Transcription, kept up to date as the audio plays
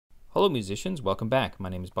Hello musicians, welcome back. My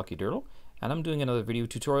name is Buckydurddle and I'm doing another video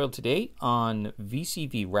tutorial today on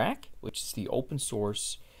VCV Rack, which is the open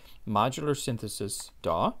source modular synthesis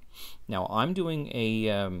DAW. Now I'm doing a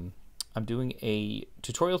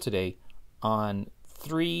tutorial today on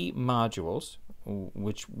three modules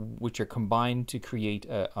which are combined to create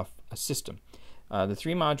a system. The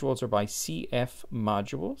three modules are by CF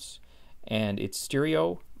Modules and it's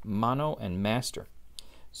stereo, mono, and master.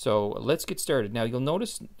 So let's get started. Now you'll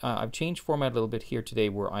notice I've changed format a little bit here today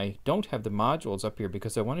where I don't have the modules up here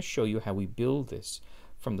because I want to show you how we build this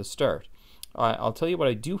from the start. I'll tell you what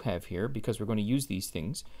I do have here because we're going to use these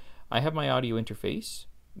things. I have my audio interface,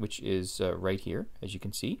 which is right here, as you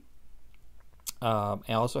can see. I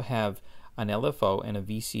also have an LFO and a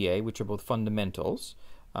VCA, which are both fundamentals.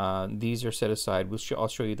 These are set aside. I'll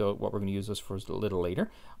show you what we're going to use those for a little later.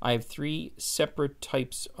 I have three separate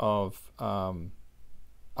types of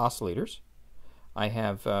oscillators. I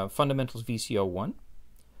have fundamentals VCO1.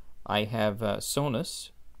 I have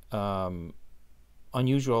Sonus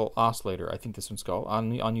unusual oscillator. I think this one's called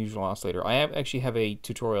unusual oscillator. I actually have a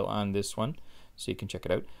tutorial on this one, so you can check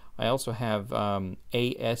it out. I also have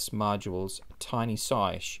AS Modules Tiny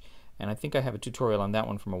Sawish, and I think I have a tutorial on that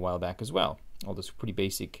one from a while back as well. All this pretty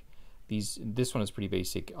basic. This one is pretty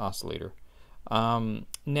basic oscillator.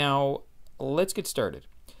 Now let's get started.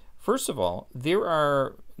 First of all, there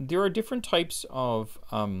are different types of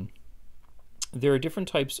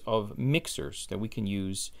mixers that we can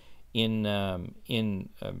use in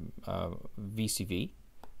VCV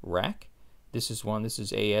Rack. This is one. This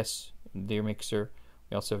is AS, their mixer.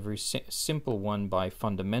 We also have a very simple one by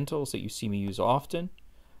Fundamentals that you see me use often,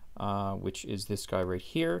 which is this guy right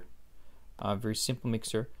here. Very simple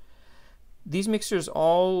mixer. These mixers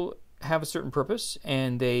all have a certain purpose,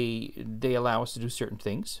 and they allow us to do certain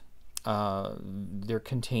things. They're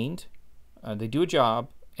contained, they do a job,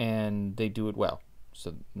 and they do it well.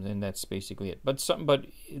 So then that's basically it. But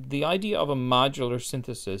the idea of a modular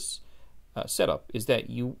synthesis setup is that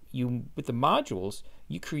you with the modules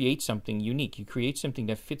you create something unique. You create something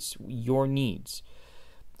that fits your needs.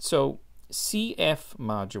 So CF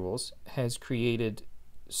Modules has created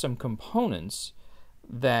some components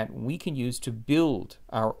that we can use to build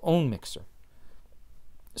our own mixer.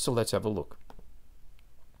 So let's have a look.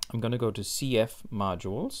 I'm going to go to CF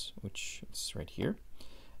Modules, which is right here,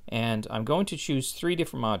 and I'm going to choose three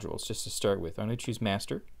different modules just to start with. I'm going to choose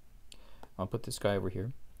Master. I'll put this guy over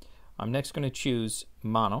here. I'm next going to choose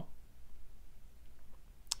Mono.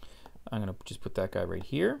 I'm going to just put that guy right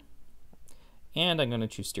here, and I'm going to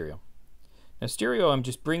choose Stereo. Now Stereo I'm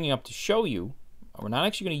just bringing up to show you. We're not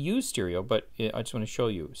actually going to use stereo, but I just want to show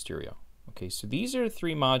you stereo. Okay, so these are the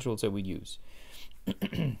three modules that we use.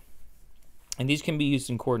 And these can be used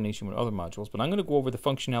in coordination with other modules, but I'm going to go over the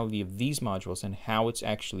functionality of these modules and how it's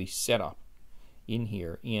actually set up in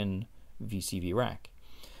here in VCV Rack.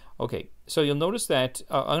 Okay, so you'll notice that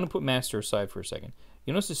I'm going to put master aside for a second.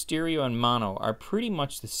 You'll notice the stereo and mono are pretty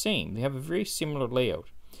much the same. They have a very similar layout.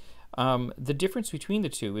 The difference between the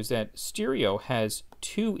two is that stereo has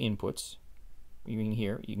two inputs.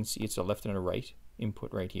 Here you can see it's a left and a right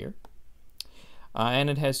input right here, and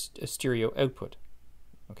it has a stereo output.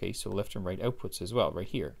 Okay, so left and right outputs as well right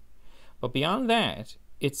here. But beyond that,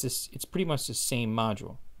 it's pretty much the same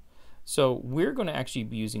module. So we're going to actually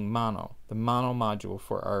be using mono, the mono module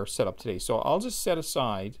for our setup today. So I'll just set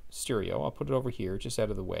aside stereo. I'll put it over here just out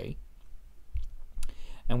of the way,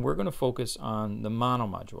 and we're going to focus on the mono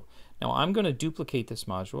module. Now I'm going to duplicate this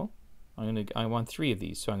module. I want three of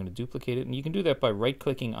these, so I'm going to duplicate it, and you can do that by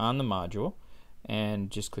right-clicking on the module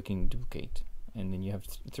and just clicking duplicate, and then you have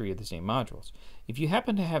three of the same modules. If you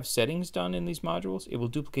happen to have settings done in these modules, it will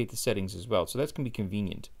duplicate the settings as well, so that's going to be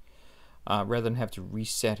convenient rather than have to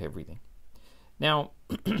reset everything. Now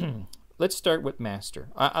let's start with master.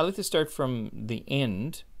 I like to start from the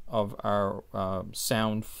end of our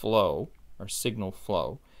sound flow, our signal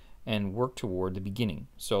flow, and work toward the beginning.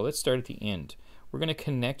 So let's start at the end. We're going to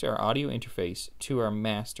connect our audio interface to our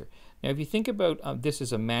master. Now if you think about this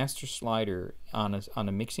as a master slider on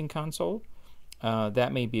a mixing console,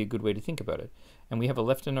 that may be a good way to think about it. And we have a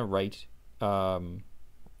left and a right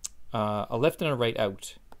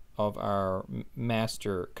out of our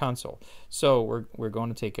master console. So we're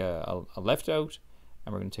going to take a left out,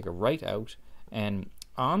 and we're going to take a right out, and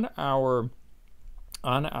on our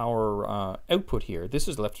output here, this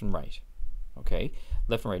is left and right. Okay,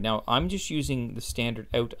 left and right. Now I'm just using the standard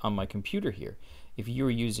out on my computer here. If you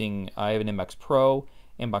were using, I have an MBox Pro.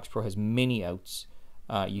 MBox Pro has many outs.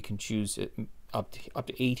 You can choose up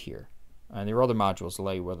to 8 here. And there are other modules that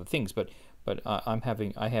allow you other things, but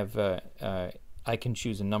I have I can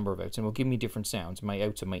choose a number of outs, and it will give me different sounds, my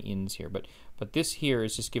outs and my ins here. But this here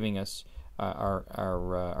is just giving us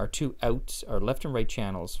our two outs, our left and right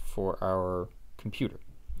channels for our computer.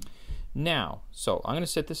 Now, so I'm going to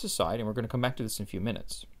set this aside, and we're going to come back to this in a few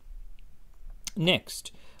minutes.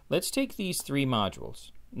 Next, let's take these three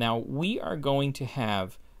modules. Now, we are going to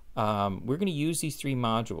have, we're going to use these three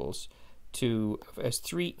modules as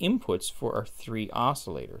three inputs for our three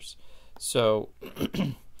oscillators. So,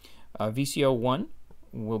 VCO1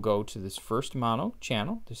 will go to this first mono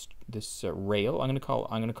channel, this rail. I'm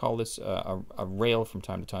going to call this a rail from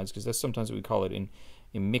time to time, because that's sometimes what we call it in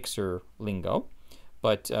mixer lingo.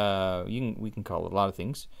 But we can call it a lot of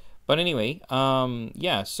things. But anyway,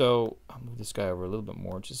 yeah. So I'll move this guy over a little bit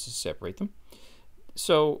more just to separate them.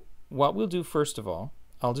 So what we'll do first of all,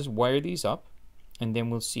 I'll just wire these up, and then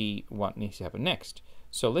we'll see what needs to happen next.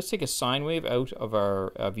 So let's take a sine wave out of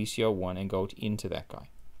our VCO1 and go into that guy.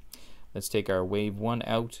 Let's take our wave 1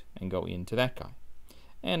 out and go into that guy.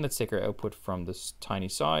 And let's take our output from this tiny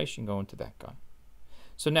size and go into that guy.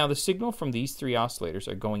 So now the signal from these three oscillators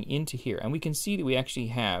are going into here, and we can see that we actually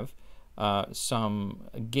have some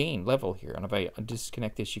gain level here. And if I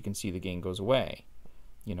disconnect this, you can see the gain goes away,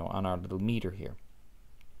 you know, on our little meter here.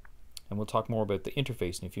 And we'll talk more about the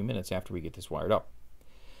interface in a few minutes after we get this wired up.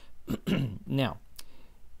 Now,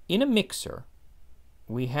 in a mixer,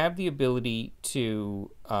 we have the ability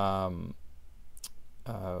to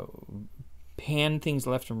pan things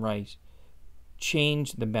left and right,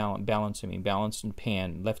 change the balance and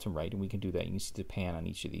pan left and right, and we can do that. You can see the pan on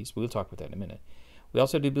each of these. We'll talk about that in a minute. We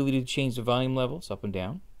also have the ability to change the volume levels up and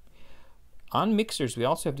down. On mixers, we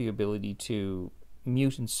also have the ability to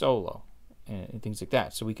mute and solo and things like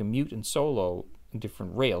that. So we can mute and solo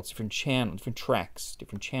different rails, different channels, different tracks,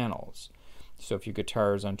 different channels. So if your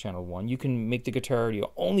guitar is on channel 1, you can make the guitar, you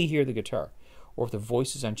only hear the guitar. Or if the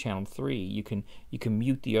voice is on channel 3, you can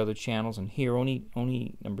mute the other channels and hear only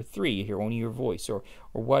number 3, you hear only your voice, or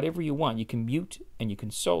whatever you want. You can mute and you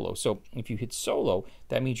can solo. So if you hit solo,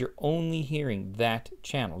 that means you're only hearing that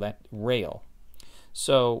channel, that rail.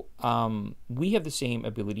 So we have the same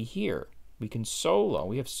ability here. We can solo.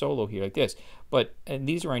 We have solo here like this. But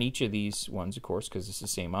these are on each of these ones, of course, because it's the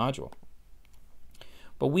same module.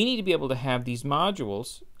 But we need to be able to have these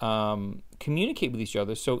modules communicate with each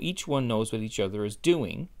other so each one knows what each other is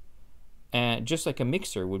doing. And just like a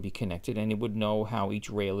mixer would be connected, and it would know how each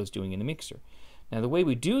rail is doing in the mixer. Now the way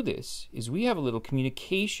we do this is we have a little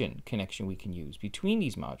communication connection we can use between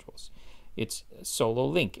these modules. It's solo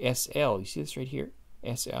link, SL. You see this right here?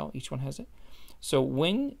 SL, each one has it. So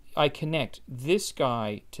when I connect this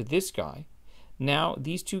guy to this guy, now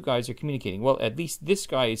these two guys are communicating. Well, at least this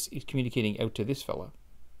guy is communicating out to this fellow.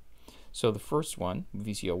 So the first one,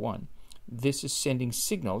 VCO1, this is sending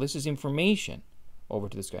signal. This is information over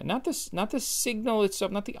to this guy. Not the signal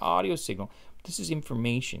itself, not the audio signal. But this is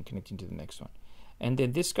information connecting to the next one. And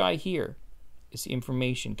then this guy here is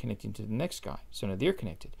information connecting to the next guy. So now they're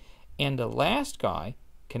connected. And the last guy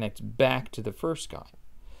connects back to the first guy.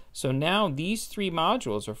 So now these three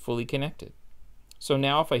modules are fully connected. So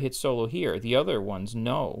now if I hit solo here, the other ones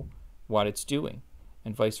know what it's doing,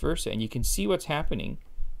 and vice versa. And you can see what's happening.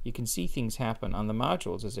 You can see things happen on the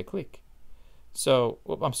modules as I click. So,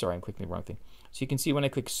 I'm sorry, I'm clicking the wrong thing. So you can see when I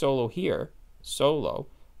click solo here, solo,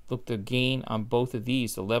 look, the gain on both of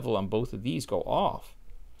these, the level on both of these go off.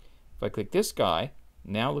 If I click this guy,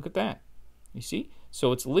 now look at that. You see?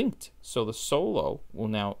 So it's linked. So the solo will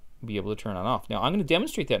now be able to turn on off. Now I'm going to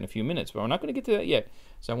demonstrate that in a few minutes, but we're not going to get to that yet.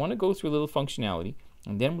 So I want to go through a little functionality,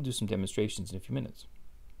 and then we'll do some demonstrations in a few minutes.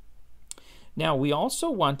 Now we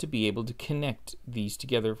also want to be able to connect these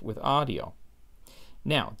together with audio.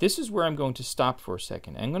 Now this is where I'm going to stop for a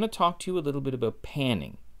second. I'm going to talk to you a little bit about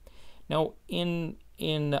panning. Now in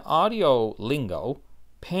audio lingo,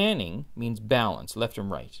 panning means balance, left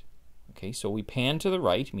and right. Okay, so we pan to the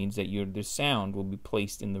right means that the sound will be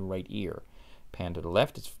placed in the right ear. Pan to the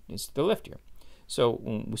left, it's the left ear. So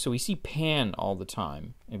we see pan all the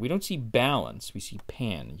time, and we don't see balance, we see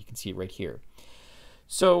pan. You can see it right here.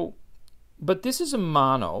 So, but this is a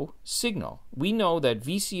mono signal. We know that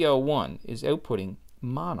VCO1 is outputting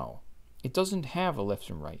mono. It doesn't have a left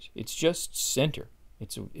and right. It's just center.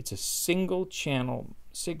 It's a single channel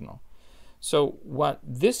signal. So what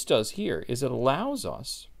this does here is it allows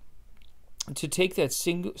us to take that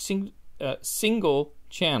single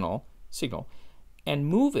channel signal and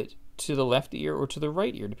move it to the left ear or to the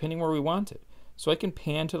right ear, depending where we want it. So I can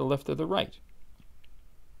pan to the left or the right.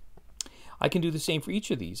 I can do the same for each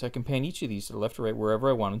of these. I can pan each of these to the left or right, wherever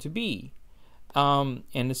I want them to be. And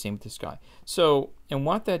the same with this guy. So, and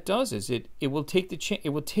what that does is it will take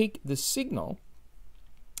the signal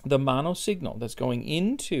the mono signal that's going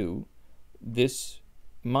into this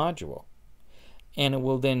module, and it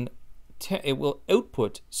will then it will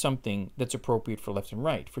output something that's appropriate for left and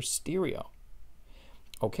right, for stereo.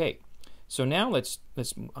 Okay, so now let's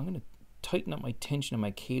I'm going to tighten up my tension on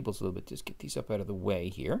my cables a little bit. Just get these up out of the way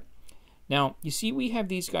here. Now you see we have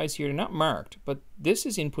these guys here. They're not marked, but this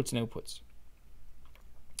is inputs and outputs.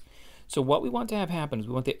 So what we want to have happen is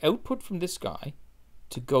we want the output from this guy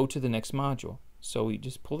to go to the next module. So we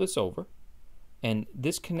just pull this over, and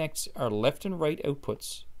this connects our left and right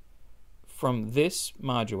outputs from this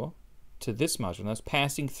module to this module. And that's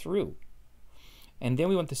passing through. And then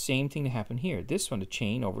we want the same thing to happen here. This one to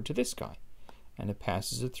chain over to this guy, and it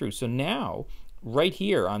passes it through. So now, right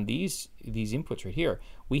here on these inputs right here,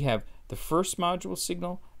 we have the first module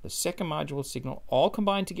signal, the second module signal, all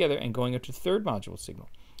combined together and going up to the third module signal.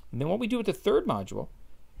 And then what we do with the third module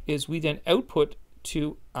is we then output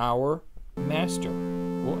to our master.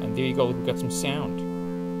 Oh, and there you go, we've got some sound.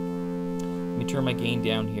 Let me turn my gain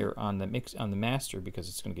down here on the master because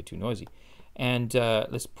it's going to get too noisy. And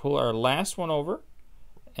let's pull our last one over.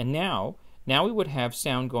 And now we would have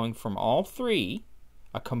sound going from all three,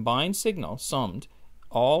 a combined signal, summed,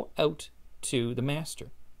 all out to the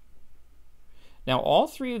master. Now all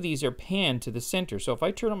three of these are panned to the center. So if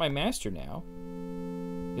I turn on my master now,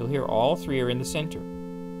 you'll hear all three are in the center.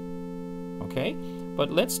 Okay? But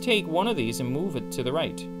let's take one of these and move it to the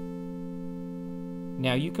right.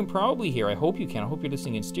 Now you can probably hear, I hope you can, I hope you're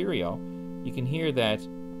listening in stereo, you can hear that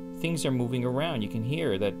things are moving around. You can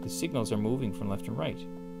hear that the signals are moving from left and right.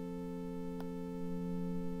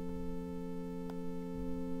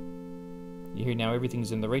 You hear now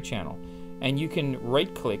everything's in the right channel. And you can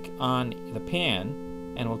right click on the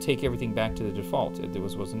pan and it will take everything back to the default. It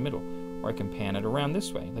was in the middle. Or I can pan it around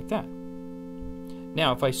this way, like that.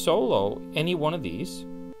 Now if I solo any one of these,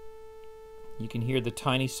 you can hear the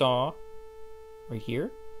tiny saw right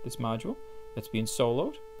here, this module that's being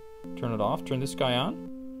soloed. Turn it off, turn this guy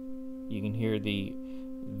on. You can hear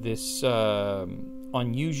this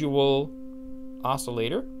unusual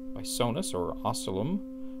oscillator by Sonus or Oscillum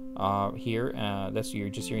here. You're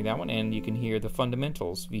just hearing that one, and you can hear the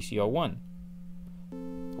fundamentals VCO1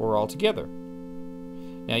 or all together.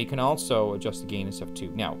 Now you can also adjust the gain and stuff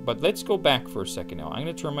too. Now, but let's go back for a second now. I'm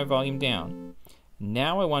going to turn my volume down.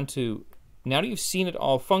 Now that you've seen it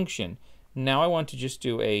all function, now I want to just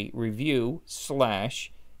do a review /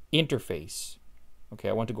 interface. Okay,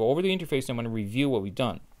 I want to go over the interface and I'm going to review what we've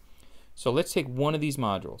done. So let's take one of these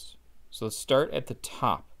modules. So let's start at the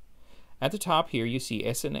top. At the top here you see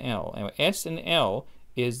S and L. And S and L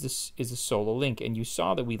is a solo link, and you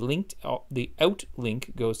saw that we linked the out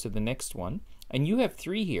link goes to the next one. And you have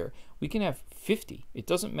 3 here. We can have 50. It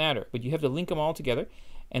doesn't matter, but you have to link them all together,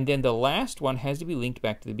 and then the last one has to be linked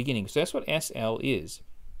back to the beginning. So that's what SL is.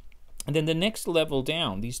 And then the next level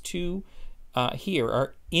down, these two here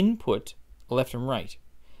are input left and right,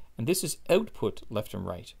 and this is output left and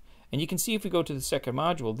right. And you can see if we go to the second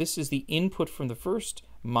module, this is the input from the first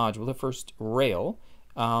module, the first rail,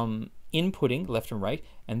 inputting left and right,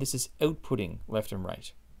 and this is outputting left and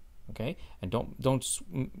right. Okay, and don't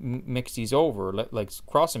mix these over like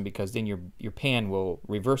cross them, because then your pan will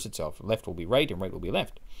reverse itself. Left will be right and right will be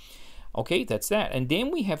left. Okay, that's that. And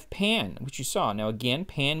then we have pan, which you saw. Now again,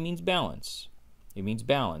 pan means balance. It means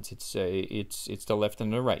balance. It's the left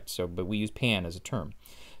and the right. So, but we use pan as a term.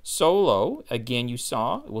 Solo, again, you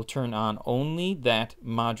saw, will turn on only that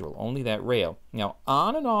module, only that rail. Now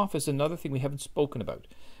on and off is another thing we haven't spoken about.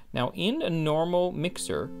 Now in a normal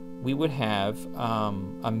mixer, we would have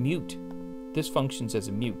a mute. This functions as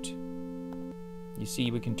a mute. You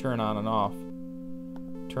see, we can turn on and off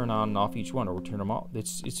each one, or we'll turn them off.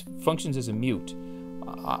 It functions as a mute.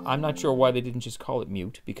 I'm not sure why they didn't just call it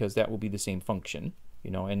mute, because that will be the same function,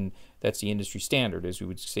 you know, and that's the industry standard, is we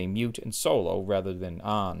would say mute and solo rather than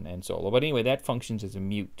on and solo. But anyway, that functions as a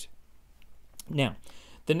mute. Now,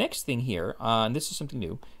 the next thing here, and this is something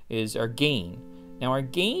new, is our gain. Now our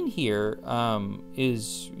gain here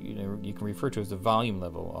is, you can refer to as the volume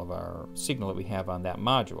level of our signal that we have on that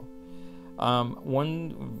module.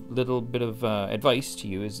 One little bit of advice to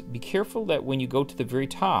you is be careful that when you go to the very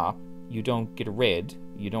top, you don't get a red.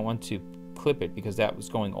 You don't want to clip it, because that was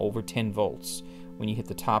going over 10 volts. When you hit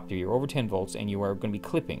the top there, you're over 10 volts and you are going to be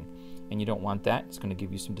clipping, and you don't want that. It's going to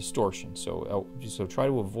give you some distortion. So try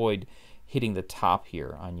to avoid hitting the top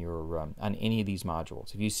here on your on any of these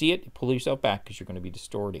modules. If you see it, pull yourself back, because you're going to be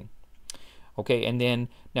distorting. Okay, and then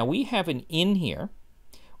now we have an in here.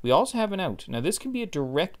 We also have an out. Now this can be a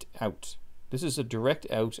direct out. This is a direct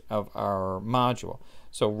out of our module.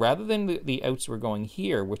 So rather than the outs we're going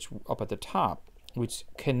here, which up at the top, which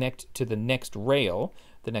connect to the next rail,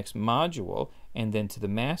 the next module, and then to the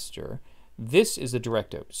master. This is a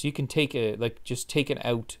direct out, so you can take it, like just take it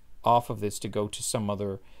out off of this to go to some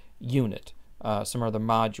other unit, some other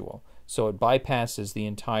module. So it bypasses the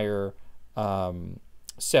entire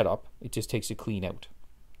setup. It just takes a clean out.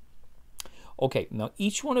 Okay, now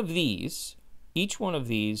each one of these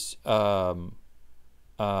pan,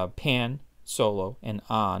 solo, and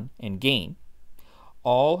on, and gain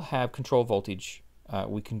all have control voltage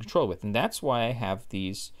we can control with, and that's why I have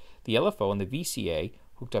these, the LFO and the VCA,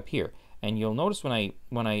 hooked up here. And you'll notice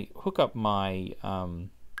when I hook up my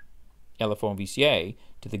LFO and VCA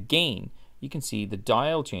to the gain, you can see the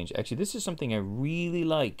dial change. Actually, this is something I really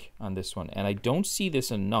like on this one, and I don't see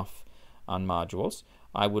this enough on modules.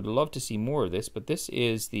 I would love to see more of this, but this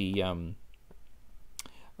is the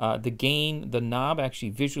gain. The knob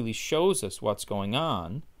actually visually shows us what's going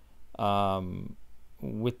on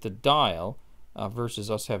with the dial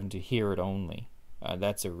versus us having to hear it only.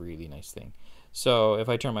 That's a really nice thing. So if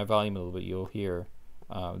I turn my volume a little bit, you'll hear,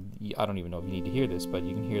 I don't even know if you need to hear this, but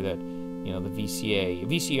you can hear that, you know, the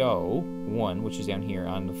VCO1, which is down here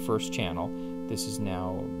on the first channel, this is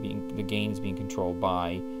now the gain is being controlled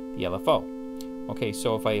by the LFO. Okay,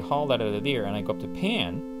 so if I haul that out of there and I go up to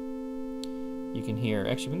pan, you can hear,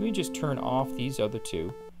 actually, let me just turn off these other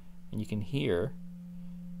two, and you can hear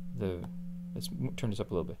the, let's turn this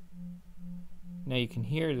up a little bit. Now you can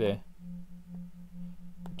hear the,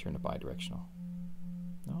 turn it bidirectional.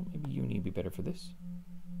 No, maybe you need to be better for this.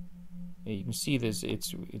 Yeah, you can see this.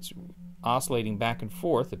 It's oscillating back and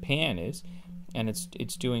forth. The pan is, and it's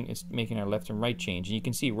making our left and right change. And you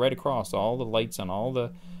can see right across all the lights on all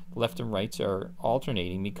the left and rights are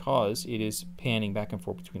alternating because it is panning back and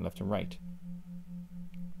forth between left and right.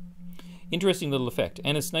 Interesting little effect,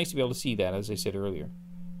 and it's nice to be able to see that, as I said earlier.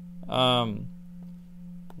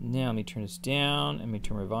 Now let me turn this down, and let me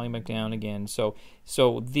turn my volume back down again. So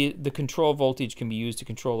the control voltage can be used to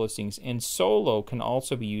control those things, and solo can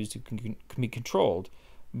also be used to can be controlled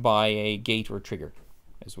by a gate or trigger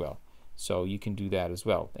as well. So you can do that as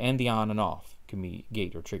well, and the on and off can be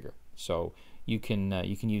gate or trigger. So you can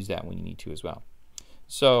use that when you need to as well.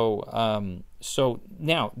 So so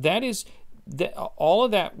now that is that, all of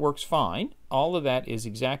that works fine. All of that is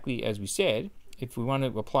exactly as we said. If we want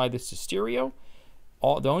to apply this to stereo,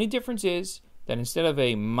 the only difference is that instead of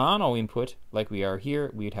a mono input like we are here,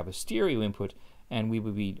 we'd have a stereo input, and we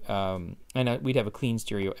would be we'd have a clean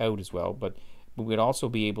stereo out as well. But we'd also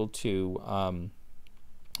be able to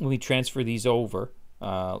when we transfer these over,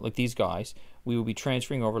 like these guys, we will be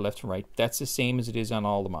transferring over left and right. That's the same as it is on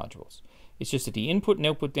all the modules. It's just that the input and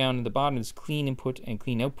output down in the bottom is clean input and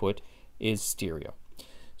clean output is stereo.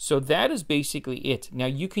 So that is basically it. Now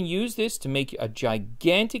you can use this to make a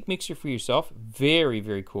gigantic mixer for yourself. Very,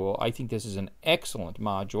 very cool. I think this is an excellent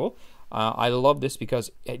module. I love this because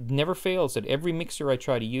it never fails. At every mixer I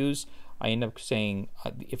try to use, I end up saying,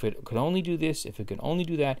 if it could only do this, if it could only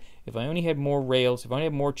do that, if I only had more rails, if I only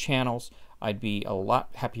had more channels, I'd be a lot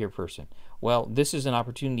happier person. Well, this is an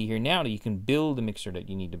opportunity here now that you can build the mixer that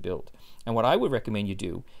you need to build. And what I would recommend you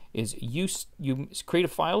do is you create a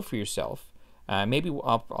file for yourself. Maybe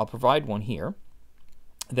I'll provide one here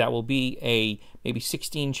that will be a maybe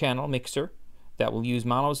 16 channel mixer that will use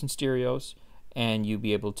monos and stereos, and you'll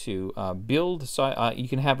be able to build. You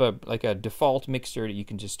can have like a default mixer that you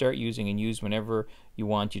can just start using and use whenever you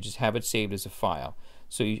want. You just have it saved as a file.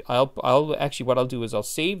 So I'll actually, what I'll do is I'll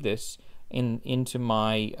save this into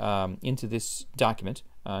my into this document,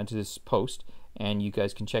 into this post, and you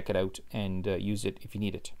guys can check it out and use it if you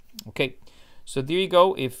need it. Okay. So there you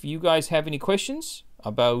go. If you guys have any questions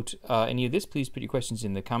about any of this, please put your questions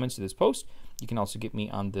in the comments of this post. You can also get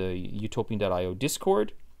me on the utopian.io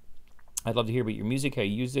Discord. I'd love to hear about your music, how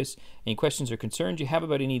you use this. Any questions or concerns you have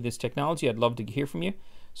about any of this technology, I'd love to hear from you.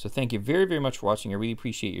 So thank you very, very much for watching. I really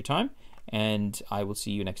appreciate your time, and I will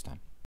see you next time.